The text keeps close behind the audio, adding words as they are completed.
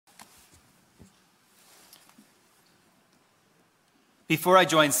Before I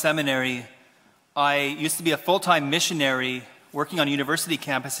joined seminary, I used to be a full-time missionary working on university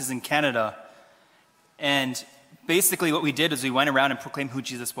campuses in Canada. And basically what we did is we went around and proclaimed who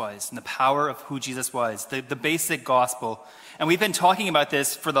Jesus was and the power of who Jesus was, the basic gospel. And we've been talking about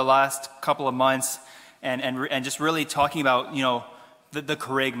this for the last couple of months and just really talking about, the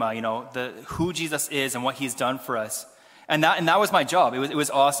charisma, who Jesus is and what he's done for us. And that was my job. It was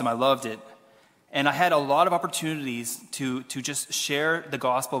awesome. I loved it. And I had a lot of opportunities to just share the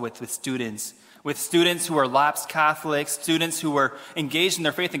gospel with students who are lapsed Catholics, students who were engaged in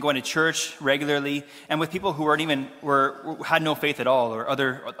their faith and going to church regularly, and with people who had no faith at all or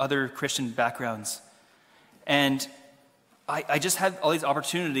other Christian backgrounds. And I just had all these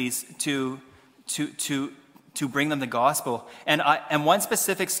opportunities to bring them the gospel. And one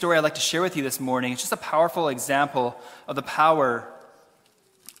specific story I'd like to share with you this morning, it's just a powerful example of the power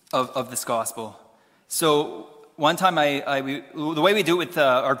of this gospel. So one time the way we do it with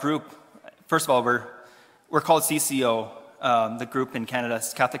our group, first of all, we're called CCO, the group in Canada,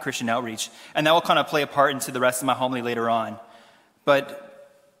 Catholic Christian Outreach, and that will kind of play a part into the rest of my homily later on.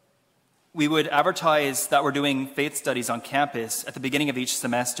 But we would advertise that we're doing faith studies on campus at the beginning of each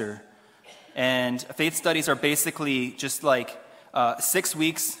semester. And faith studies are basically just like 6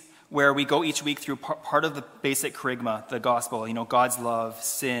 weeks where we go each week through part of the basic charisma, the gospel, God's love,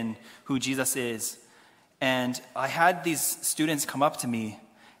 sin, who Jesus is. And I had these students come up to me,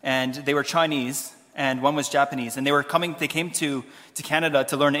 and they were Chinese, and one was Japanese, and they came to Canada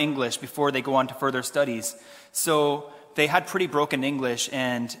to learn English before they go on to further studies. So they had pretty broken English,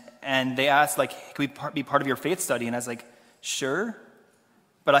 and they asked, can we be part of your faith study? And I was like, sure.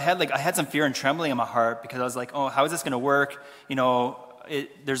 But I had some fear and trembling in my heart because I was like, oh, how is this going to work?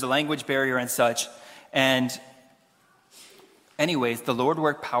 There's a language barrier and such. And anyways, the Lord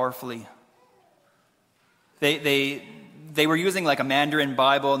worked powerfully. They were using a Mandarin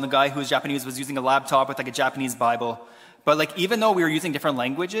Bible, and the guy who was Japanese was using a laptop with a Japanese Bible. But even though we were using different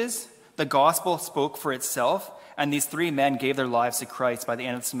languages, the gospel spoke for itself, and these 3 men gave their lives to Christ by the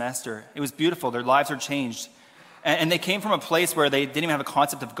end of the semester. It was beautiful. Their lives were changed. And they came from a place where they didn't even have a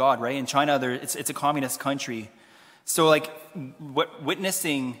concept of God, right? In China, it's a communist country. So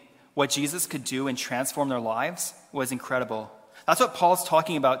witnessing what Jesus could do and transform their lives was incredible. That's what Paul's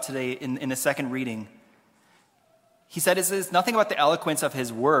talking about today in the second reading. He said it is nothing about the eloquence of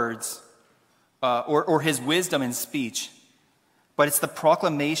his words or his wisdom in speech, but it's the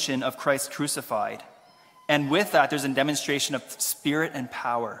proclamation of Christ crucified. And with that, there's a demonstration of spirit and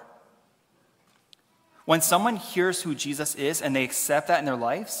power. When someone hears who Jesus is and they accept that in their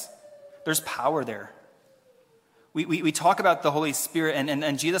lives, there's power there. We talk about the Holy Spirit,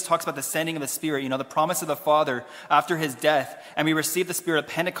 and Jesus talks about the sending of the Spirit, the promise of the Father after his death, and we receive the Spirit of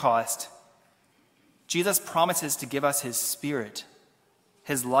Pentecost. Jesus promises to give us his Spirit,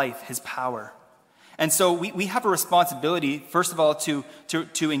 his life, his power. And so we have a responsibility, first of all, to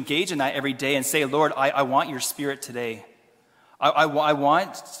engage in that every day and say, Lord, I want your Spirit today. I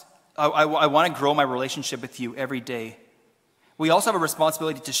want to grow my relationship with you every day. We also have a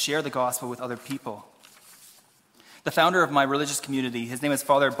responsibility to share the gospel with other people. The founder of my religious community, his name is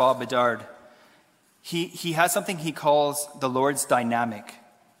Father Bob Bedard. He has something he calls the Lord's dynamic.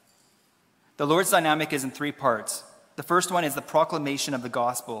 The Lord's dynamic is in 3 parts. The first one is the proclamation of the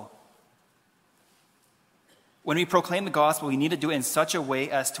gospel. When we proclaim the gospel, we need to do it in such a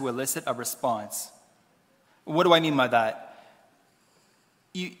way as to elicit a response. What do I mean by that?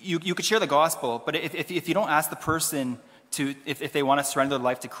 You could share the gospel, but if you don't ask the person if they want to surrender their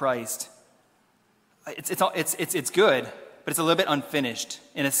life to Christ, it's good, but it's a little bit unfinished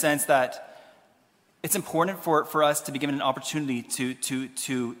in a sense that it's important for us to be given an opportunity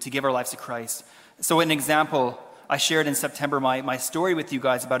to give our lives to Christ. So an example, I shared in September my story with you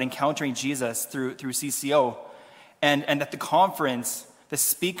guys about encountering Jesus through CCO. And at the conference, the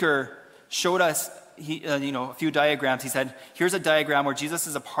speaker showed us a few diagrams. He said, here's a diagram where Jesus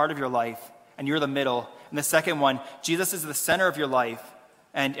is a part of your life, and you're the middle. And the second one, Jesus is the center of your life,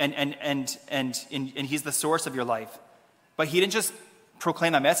 and he's the source of your life. But he didn't just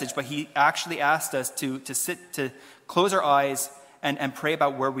proclaim that message, but he actually asked us to close our eyes and pray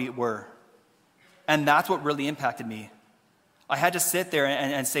about where we were. And that's what really impacted me. I had to sit there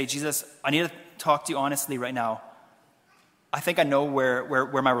and say, Jesus, I need to talk to you honestly right now. I think I know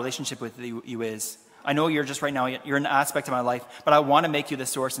where my relationship with you is. I know you're just right now, you're an aspect of my life, but I want to make you the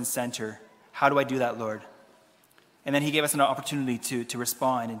source and center. How do I do that, Lord? And then he gave us an opportunity to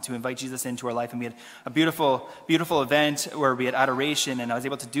respond and to invite Jesus into our life. And we had a beautiful, beautiful event where we had adoration, and I was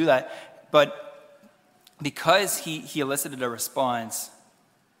able to do that. But because he elicited a response,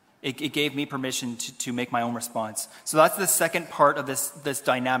 It gave me permission to make my own response. So that's the second part of this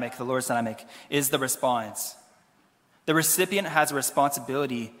dynamic, the Lord's dynamic, is the response. The recipient has a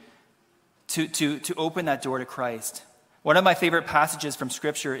responsibility to open that door to Christ. One of my favorite passages from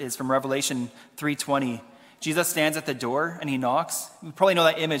Scripture is from Revelation 3:20. Jesus stands at the door and he knocks. You probably know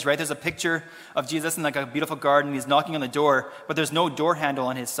that image, right? There's a picture of Jesus in like a beautiful garden. He's knocking on the door, but there's no door handle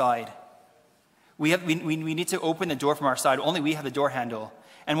on his side. We need to open the door from our side. Only we have the door handle.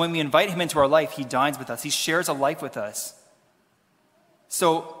 And when we invite him into our life, he dines with us. He shares a life with us.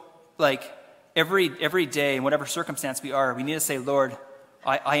 So, like, every day, in whatever circumstance we are, we need to say, Lord,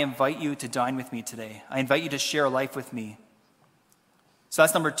 I invite you to dine with me today. I invite you to share a life with me. So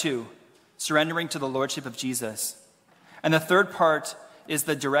that's number 2, surrendering to the lordship of Jesus. And the third part is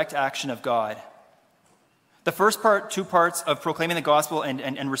the direct action of God. The first part, 2 parts of proclaiming the gospel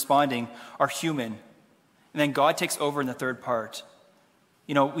and responding are human. And then God takes over in the third part.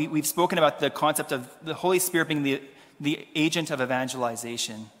 You know, we've spoken about the concept of the Holy Spirit being the agent of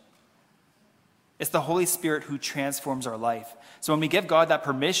evangelization. It's the Holy Spirit who transforms our life. So when we give God that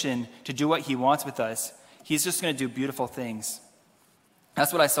permission to do what he wants with us, he's just going to do beautiful things.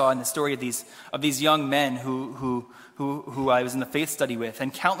 That's what I saw in the story of these young men who I was in the faith study with,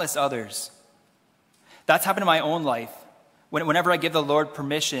 and countless others. That's happened in my own life. Whenever I give the Lord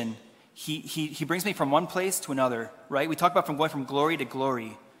permission, He brings me from one place to another, right? We talk about going from glory to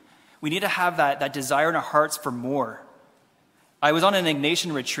glory. We need to have that desire in our hearts for more. I was on an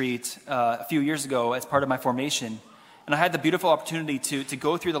Ignatian retreat a few years ago as part of my formation, and I had the beautiful opportunity to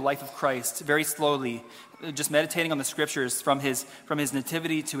go through the life of Christ very slowly, just meditating on the scriptures from his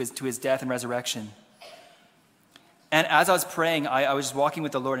nativity to his death and resurrection. And as I was praying, I was just walking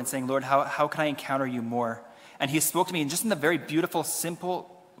with the Lord and saying, Lord, how can I encounter you more? And he spoke to me in the very beautiful,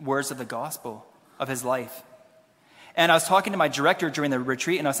 simple words of the gospel of his life. And I was talking to my director during the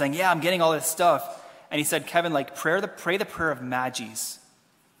retreat, and I was saying, yeah, I'm getting all this stuff. And he said, Kevin, pray the prayer of Magis.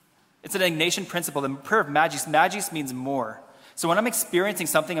 It's an Ignatian principle, the prayer of Magis. Magis means more. So when I'm experiencing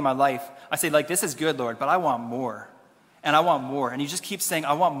something in my life, I say, this is good, Lord, but I want more. And I want more. And you just keep saying,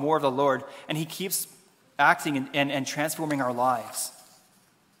 I want more of the Lord. And he keeps acting and transforming our lives.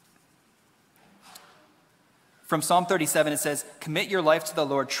 From Psalm 37, it says, commit your life to the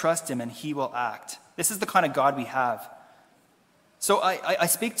Lord, trust him, and he will act. This is the kind of God we have. So I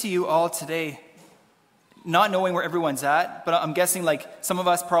speak to you all today, not knowing where everyone's at, but I'm guessing some of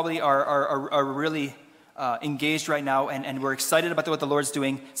us probably are really engaged right now, and we're excited about what the Lord's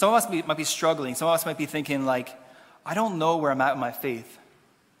doing. Some of us might be struggling. Some of us might be thinking I don't know where I'm at in my faith.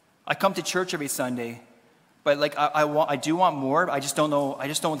 I come to church every Sunday, but I do want more. I just don't know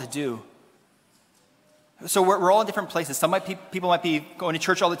what to do. So we're all in different places. People might be going to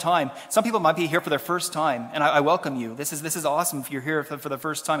church all the time. Some people might be here for their first time, and I welcome you. This is awesome if you're here for the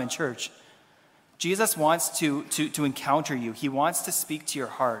first time in church. Jesus wants to encounter you. He wants to speak to your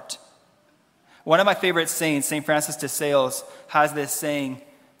heart. One of my favorite saints, St. Francis de Sales, has this saying,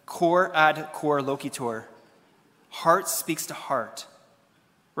 cor ad cor loquitur. Heart speaks to heart.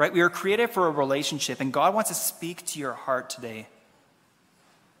 Right? We are created for a relationship, and God wants to speak to your heart today.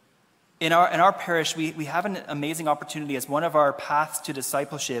 In our parish, we have an amazing opportunity as one of our paths to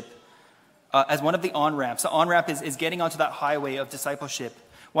discipleship, as one of the on-ramps. The on-ramp is getting onto that highway of discipleship.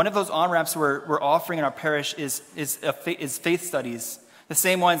 One of those on-ramps we're offering in our parish is faith studies, the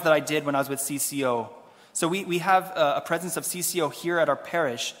same ones that I did when I was with CCO. So we have a presence of CCO here at our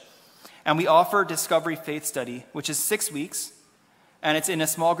parish, and we offer Discovery Faith Study, which is 6 weeks, and it's in a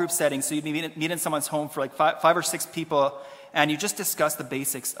small group setting. So you meet in someone's home for 5 or 6 people, and you just discuss the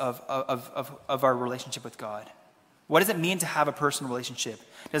basics of our relationship with God. What does it mean to have a personal relationship?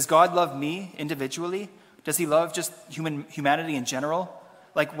 Does God love me individually? Does he love just humanity in general?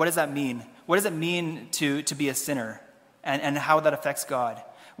 What does that mean? What does it mean to be a sinner and how that affects God?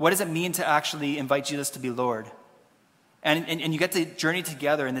 What does it mean to actually invite Jesus to be Lord? And you get to journey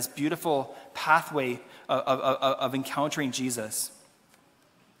together in this beautiful pathway of encountering Jesus.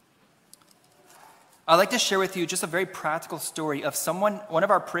 I'd like to share with you just a very practical story of one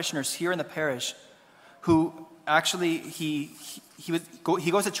of our parishioners here in the parish, who actually he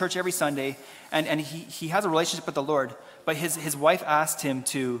goes to church every Sunday, and he has a relationship with the Lord, but his wife asked him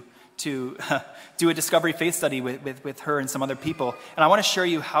to do a Discovery Faith Study with her and some other people. And I want to share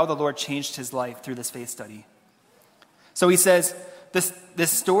you how the Lord changed his life through this faith study. So he says,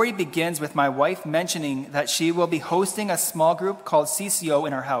 this story begins with my wife mentioning that she will be hosting a small group called CCO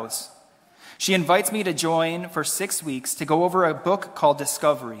in our house. She invites me to join for 6 weeks to go over a book called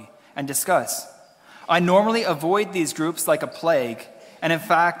Discovery and discuss. I normally avoid these groups like a plague, and in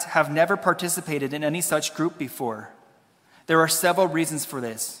fact have never participated in any such group before. There are several reasons for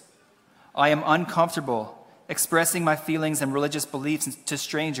this. I am uncomfortable expressing my feelings and religious beliefs to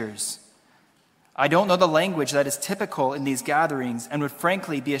strangers. I don't know the language that is typical in these gatherings and would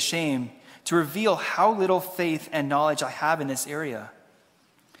frankly be ashamed to reveal how little faith and knowledge I have in this area.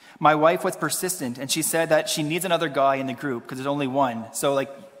 My wife was persistent, and she said that she needs another guy in the group because there's only one. So,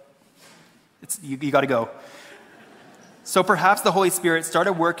 you got to go. So perhaps the Holy Spirit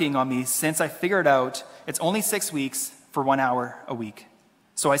started working on me since I figured out it's only 6 weeks for 1 hour a week.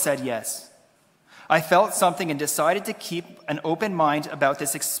 So I said yes. I felt something and decided to keep an open mind about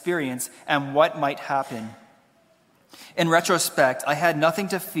this experience and what might happen. In retrospect, I had nothing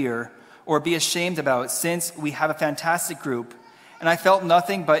to fear or be ashamed about since we have a fantastic group, and I felt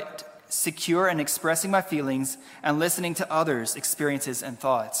nothing but secure in expressing my feelings and listening to others' experiences and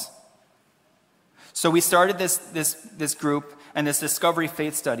thoughts. So we started this group and this Discovery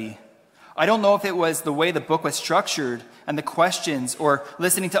Faith study. I don't know if it was the way the book was structured and the questions or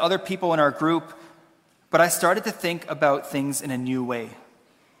listening to other people in our group, but I started to think about things in a new way.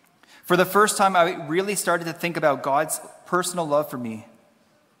 For the first time, I really started to think about God's personal love for me,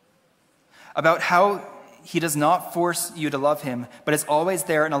 about how he does not force you to love him, but is always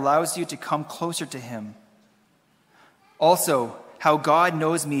there and allows you to come closer to him. Also, how God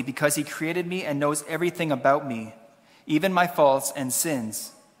knows me because he created me and knows everything about me, even my faults and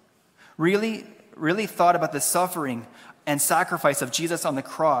sins. Really thought about the suffering and sacrifice of Jesus on the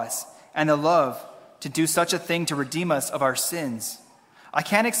cross and the love to do such a thing to redeem us of our sins. I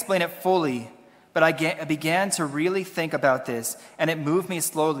can't explain it fully, but I began to really think about this, and it moved me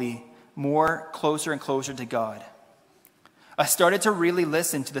slowly more closer and closer to God. I started to really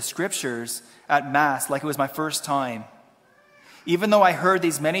listen to the scriptures at Mass like it was my first time. Even though I heard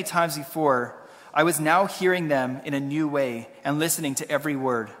these many times before, I was now hearing them in a new way and listening to every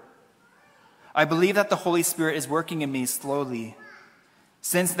word. I believe that the Holy Spirit is working in me slowly.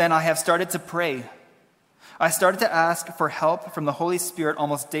 Since then, I have started to pray. I started to ask for help from the Holy Spirit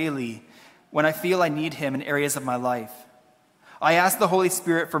almost daily when I feel I need him in areas of my life. I ask the Holy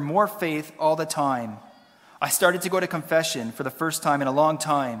Spirit for more faith all the time. I started to go to confession for the first time in a long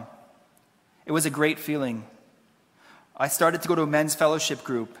time. It was a great feeling. I started to go to a men's fellowship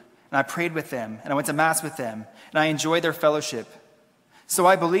group, and I prayed with them, and I went to Mass with them, and I enjoyed their fellowship. So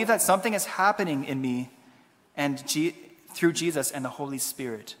I believe that something is happening in me and through Jesus and the Holy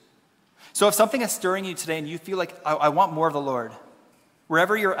Spirit. So if something is stirring you today and you feel like, I want more of the Lord,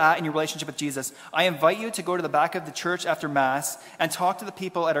 wherever you're at in your relationship with Jesus, I invite you to go to the back of the church after Mass and talk to the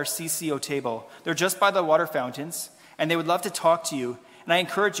people at our CCO table. They're just by the water fountains, and they would love to talk to you. And I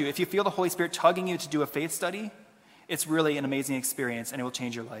encourage you, if you feel the Holy Spirit tugging you to do a faith study, it's really an amazing experience, and it will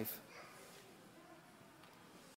change your life.